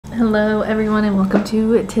Hello everyone and welcome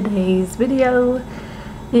to today's video.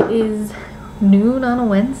 It is noon on a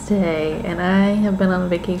Wednesday and I have been on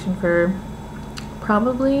vacation for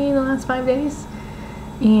probably the last 5 days,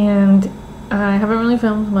 and I haven't really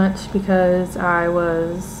filmed much because I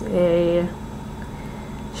was a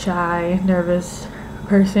shy, nervous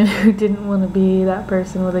person who didn't want to be that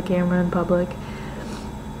person with a camera in public.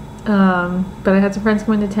 But I had some friends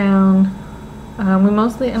come into town.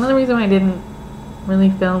 Another reason why I didn't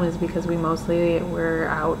really film is because we mostly were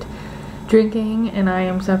out drinking and I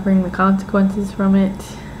am suffering the consequences from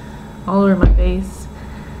it all over my face.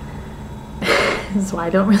 This is why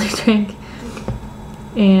I don't really drink.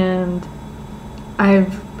 And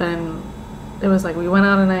it was like we went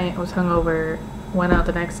out a night, I was hungover, went out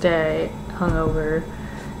the next day, hungover,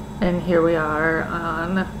 and here we are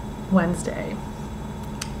on Wednesday.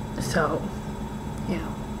 So, yeah,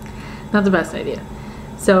 not the best idea.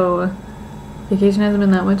 So, vacation hasn't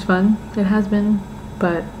been that much fun. It has been,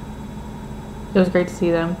 but it was great to see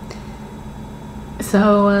them.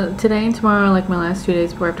 So today and tomorrow are like my last 2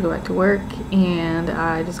 days before I have to go back to work, and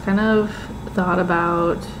I just kind of thought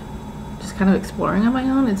about just kind of exploring on my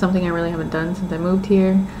own. It's something I really haven't done since I moved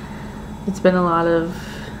here. It's been a lot of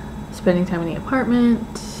spending time in the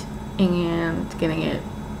apartment and getting it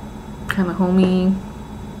kind of homey,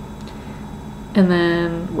 and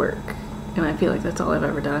then work. And I feel like that's all I've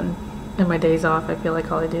ever done. And my days off, I feel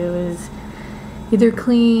like all I do is either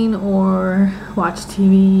clean or watch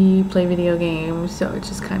TV, play video games. So it's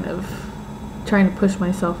just kind of trying to push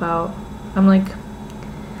myself out. I'm like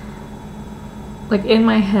in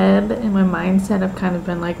my head, in my mindset, I've kind of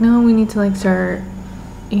been like, no, we need to like start,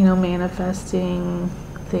 manifesting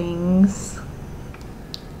things.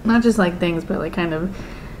 Not just like things, but like kind of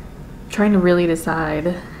trying to really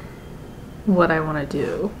decide what I want to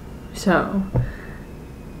do. So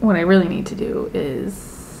what I really need to do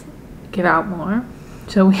is get out more.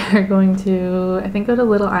 So we are going to, I think, go to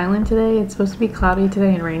Little Island today. It's supposed to be cloudy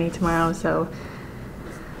today and rainy tomorrow, so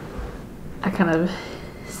I kind of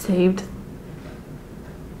saved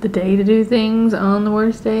the day to do things on the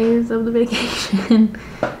worst days of the vacation.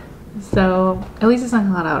 So at least it's not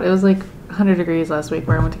hot out. It was like 100 degrees last week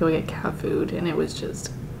where I went to go get cat food and it was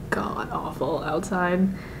just god awful outside.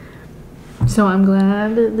 So I'm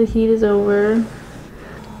glad the heat is over.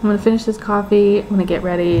 I'm gonna finish this coffee, I'm gonna get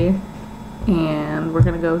ready, and we're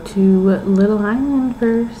gonna go to Little Island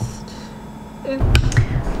first.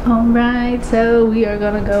 Alright, so we are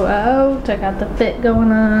gonna go out. I got the fit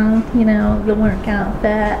going on, the workout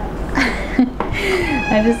fit.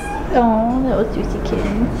 Oh, that was juicy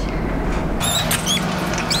kids.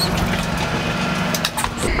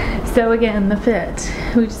 So again, the fit.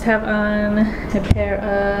 We just have on a pair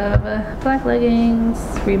of black leggings,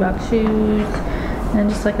 Reebok shoes, and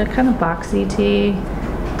just like a kind of boxy tee.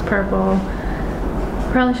 It's purple.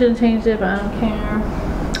 Probably should have changed it, but I don't care.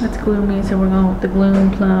 It's gloomy, so we're going with the gloom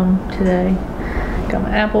plum today. Got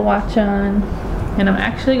my Apple Watch on, and I'm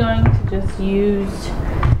actually going to just use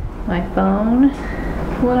my phone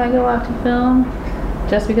when I go out to film,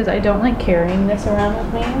 just because I don't like carrying this around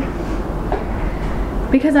with me.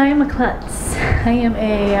 Because I am a klutz. I am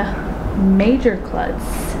a major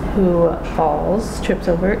klutz who falls, trips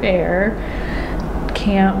over air,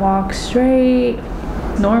 can't walk straight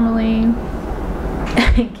normally,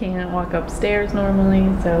 can't walk upstairs normally,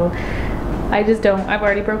 so I just don't. I've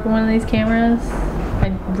already broken one of these cameras. I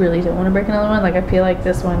really don't want to break another one. Like, I feel like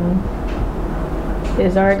this one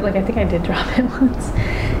is already, like, I think I did drop it once,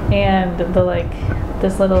 and the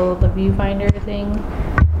the viewfinder thing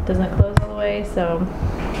doesn't close all the way, so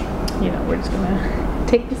we're just gonna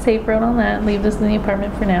take the safe road on that, leave this in the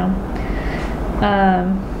apartment for now.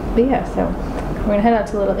 But yeah, so we're gonna head out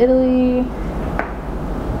to Little Italy.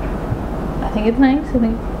 I think it's nice. I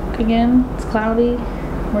think, again, it's cloudy.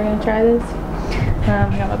 We're gonna try this.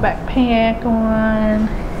 I got my backpack on,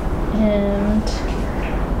 and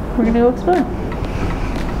we're gonna go explore.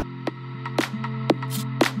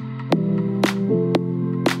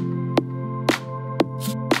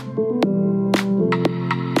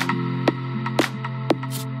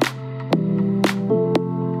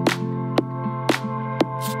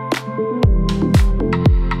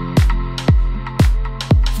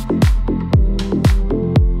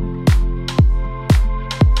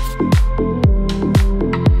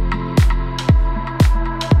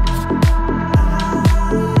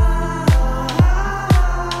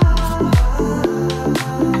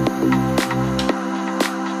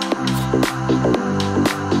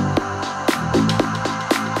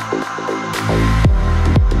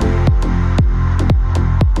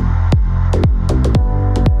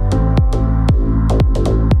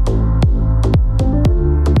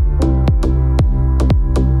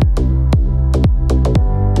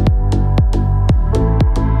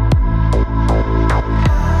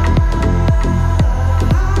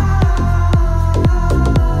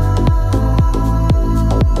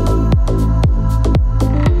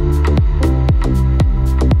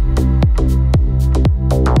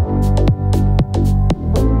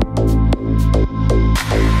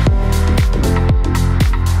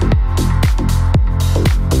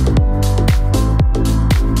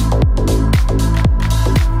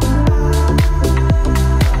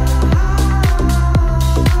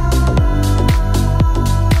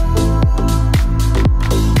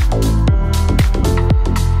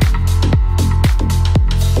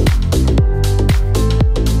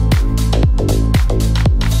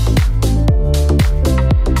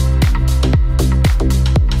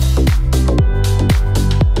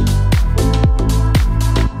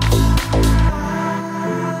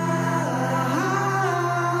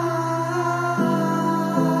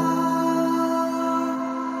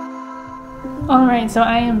 Alright, so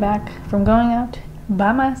I am back from going out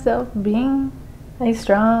by myself, being a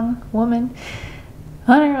strong woman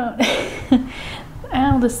on her own.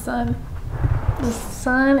 Ow, the sun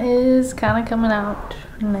is kind of coming out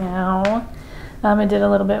now. I did a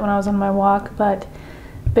little bit when I was on my walk, but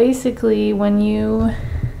basically when you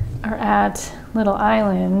are at Little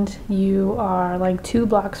Island, you are like 2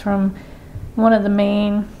 blocks from one of the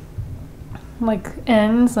main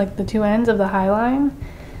ends, like the 2 ends of the Highline.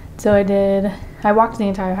 So I walked the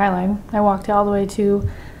entire Highline. I walked all the way to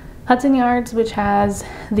Hudson Yards, which has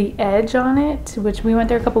the Edge on it, which we went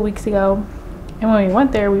there a couple weeks ago. And when we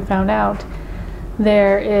went there, we found out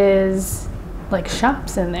there is like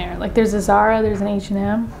shops in there. Like there's a Zara, there's an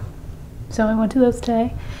H&M. So I went to those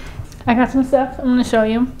today. I got some stuff I'm gonna show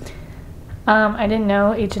you. I didn't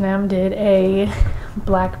know H&M did a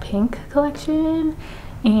Blackpink collection,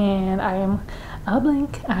 and I am a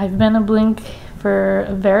Blink. I've been a Blink for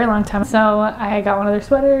a very long time. So I got one of their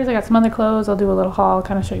sweaters, I got some other clothes. I'll do a little haul,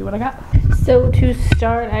 kind of show you what I got. So to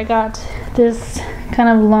start, I got this kind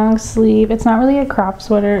of long sleeve. It's not really a crop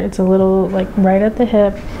sweater, it's a little like right at the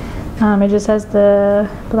hip. It just has the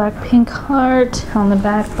Blackpink heart on the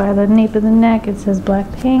back. By the nape of the neck it says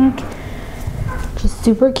Blackpink. Just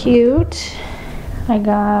super cute. I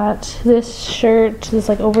got this shirt, this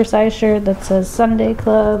like oversized shirt that says Sunday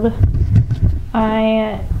Club.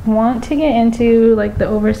 I want to get into like the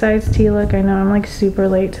oversized tee look. I know I'm like super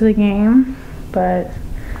late to the game, but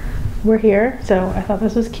we're here, so I thought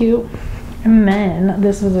this was cute. And then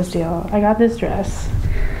this was a steal. I got this dress,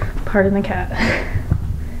 pardon the cat.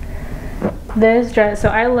 This dress, so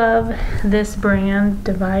I love this brand,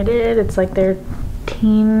 Divided. It's like their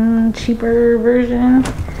teen cheaper version.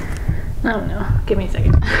 I don't know, give me a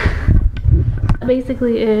second.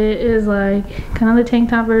 Basically it is like kind of the tank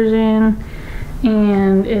top version,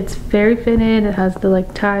 and it's very fitted. It has the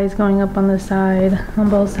like ties going up on the side, on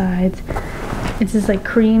both sides. It's just like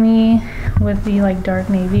creamy with the like dark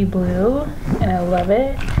navy blue, and I love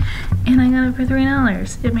it. And I got it for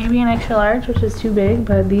 $3. It may be an extra large, which is too big,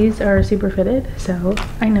 but these are super fitted, so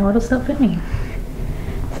I know it'll still fit me.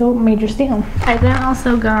 So major steal. I then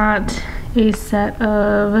also got a set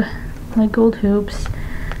of like gold hoops.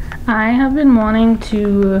 I have been wanting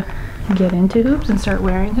to get into hoops and start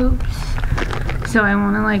wearing hoops. So I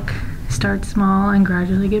want to like start small and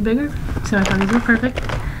gradually get bigger. So I thought these were perfect.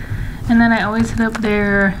 And then I always hit up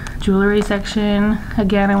their jewelry section.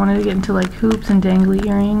 Again, I wanted to get into like hoops and dangly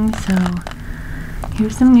earrings. So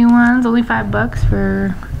here's some new ones. Only $5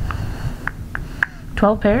 for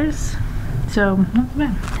 12 pairs. So not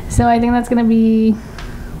bad. So I think that's gonna be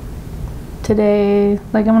today.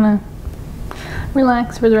 Like I'm gonna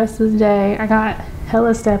relax for the rest of the day. I got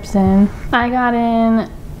hella steps in. I got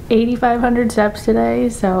in 8,500 steps today,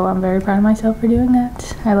 so I'm very proud of myself for doing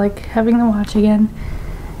that. I like having the watch again.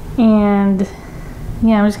 And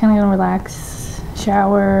yeah, I'm just kind of gonna relax,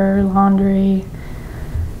 shower, laundry,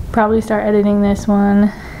 probably start editing this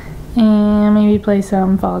one, and maybe play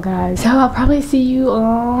some Fall Guys. So I'll probably see you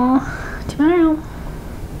all tomorrow.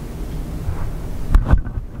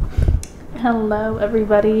 Hello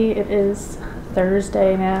everybody, it is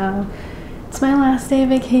Thursday now. It's my last day of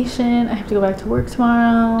vacation. I have to go back to work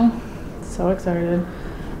tomorrow. So excited.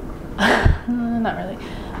 Not really.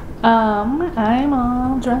 I'm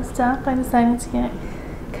all dressed up. I decided to get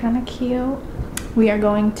kind of cute. We are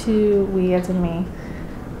going to, we as in me,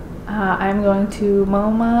 I'm going to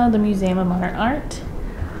MOMA, the Museum of Modern Art.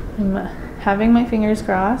 I'm having my fingers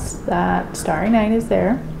crossed that Starry Night is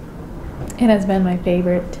there. It has been my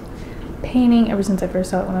favorite painting ever since I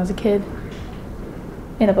first saw it when I was a kid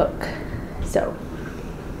in a book. So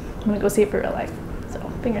I'm gonna go see it for real life. So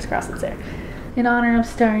fingers crossed it's there. In honor of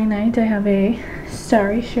Starry Night, I have a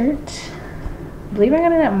starry shirt. I believe I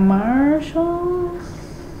got it at Marshall's.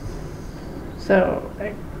 So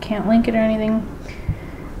I can't link it or anything.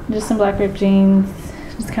 Just some black ripped jeans.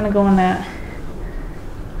 Just kind of going that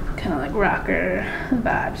kind of like rocker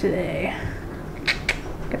vibe today.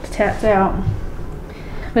 Got the tats out.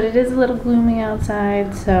 But it is a little gloomy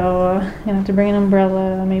outside, so I'm gonna have to bring an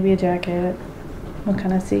umbrella, maybe a jacket. We'll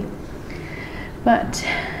kind of see. But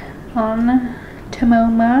on to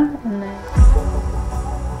MOMA, and then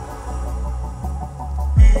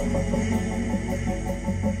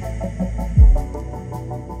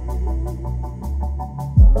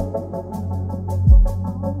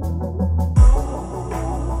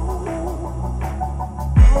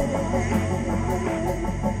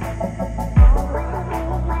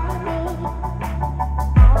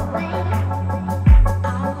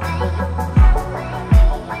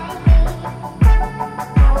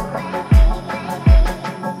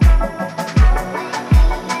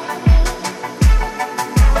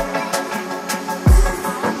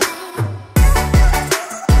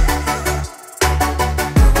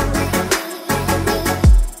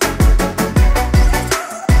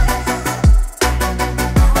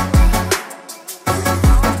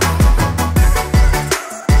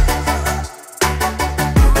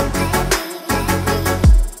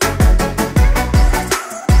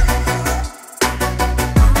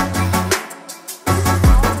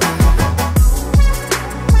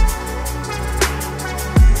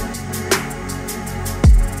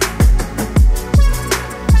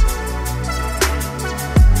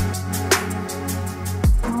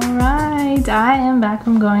right, I am back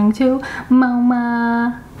from going to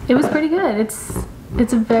MOMA. It was pretty good.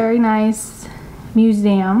 It's a very nice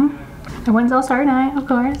museum. I went All Starry Night, of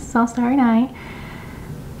course, All Starry Night.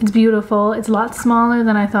 It's beautiful. It's a lot smaller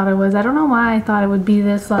than I thought it was. I don't know why I thought it would be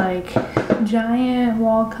this like giant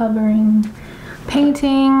wall covering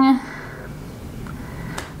painting.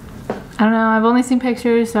 I don't know, I've only seen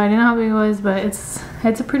pictures, so I didn't know how big it was, but it's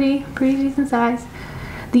a pretty decent size.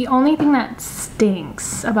 The only thing that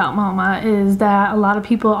stinks about MoMA is that a lot of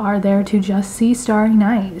people are there to just see Starry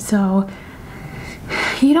Night, so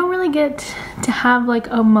you don't really get to have like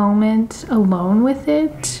a moment alone with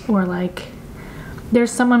it, or like there's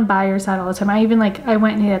someone by your side all the time. I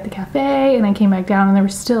went and ate at the cafe and I came back down and there were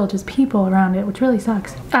still just people around it, which really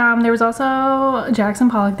sucks. There was also Jackson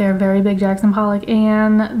Pollock there, very big Jackson Pollock,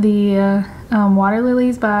 and the water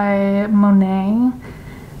lilies by Monet.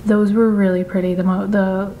 Those were really pretty.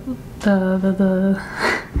 The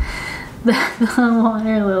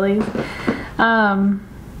water lilies.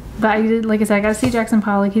 But I did, like I said, I got to see Jackson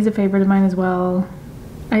Pollock. He's a favorite of mine as well.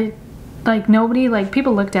 Nobody, like,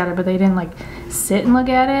 people looked at it, but they didn't like sit and look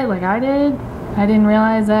at it like I did. I didn't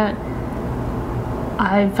realize that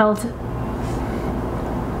I felt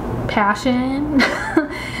passion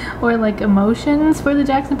or like emotions for the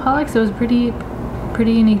Jackson Pollock, so it was pretty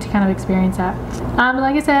unique to kind of experience that. But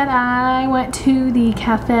like I said, I went to the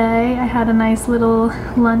cafe. I had a nice little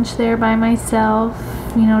lunch there by myself,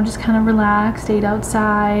 you know, just kind of relaxed, ate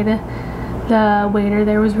outside. The waiter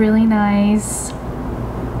there was really nice.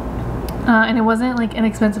 And it wasn't like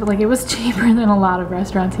inexpensive, like it was cheaper than a lot of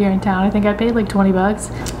restaurants here in town. I think I paid like 20 bucks.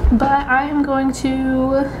 But I am going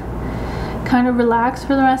to kind of relax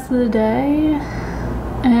for the rest of the day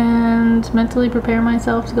and mentally prepare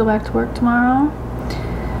myself to go back to work tomorrow.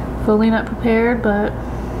 Fully not prepared, but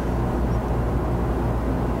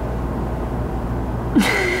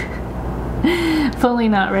fully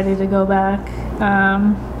not ready to go back.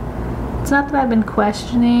 It's not that I've been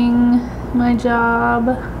questioning my job,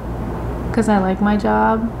 because I like my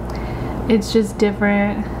job. It's just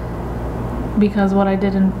different because what I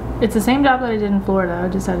did it's the same job that I did in Florida,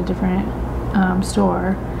 just at a different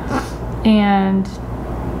store. And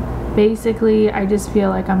basically I just feel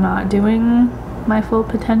like I'm not doing my full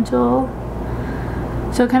potential.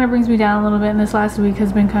 So it kind of brings me down a little bit, and this last week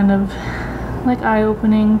has been kind of like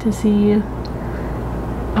eye-opening to see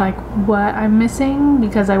like what I'm missing,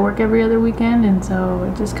 because I work every other weekend, and so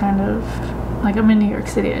it just kind of, like, I'm in New York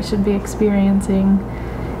City. I should be experiencing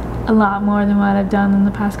a lot more than what I've done in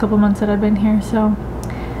the past couple months that I've been here. So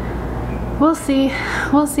we'll see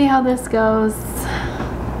how this goes.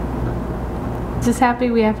 Just happy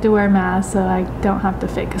we have to wear masks so I don't have to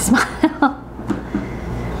fake a smile.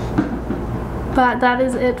 But that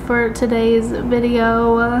is it for today's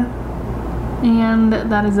video, and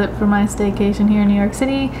that is it for my staycation here in New York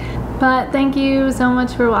City. But thank you so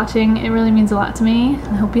much for watching. It really means a lot to me.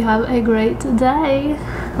 I hope you have a great day.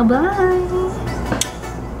 Bye.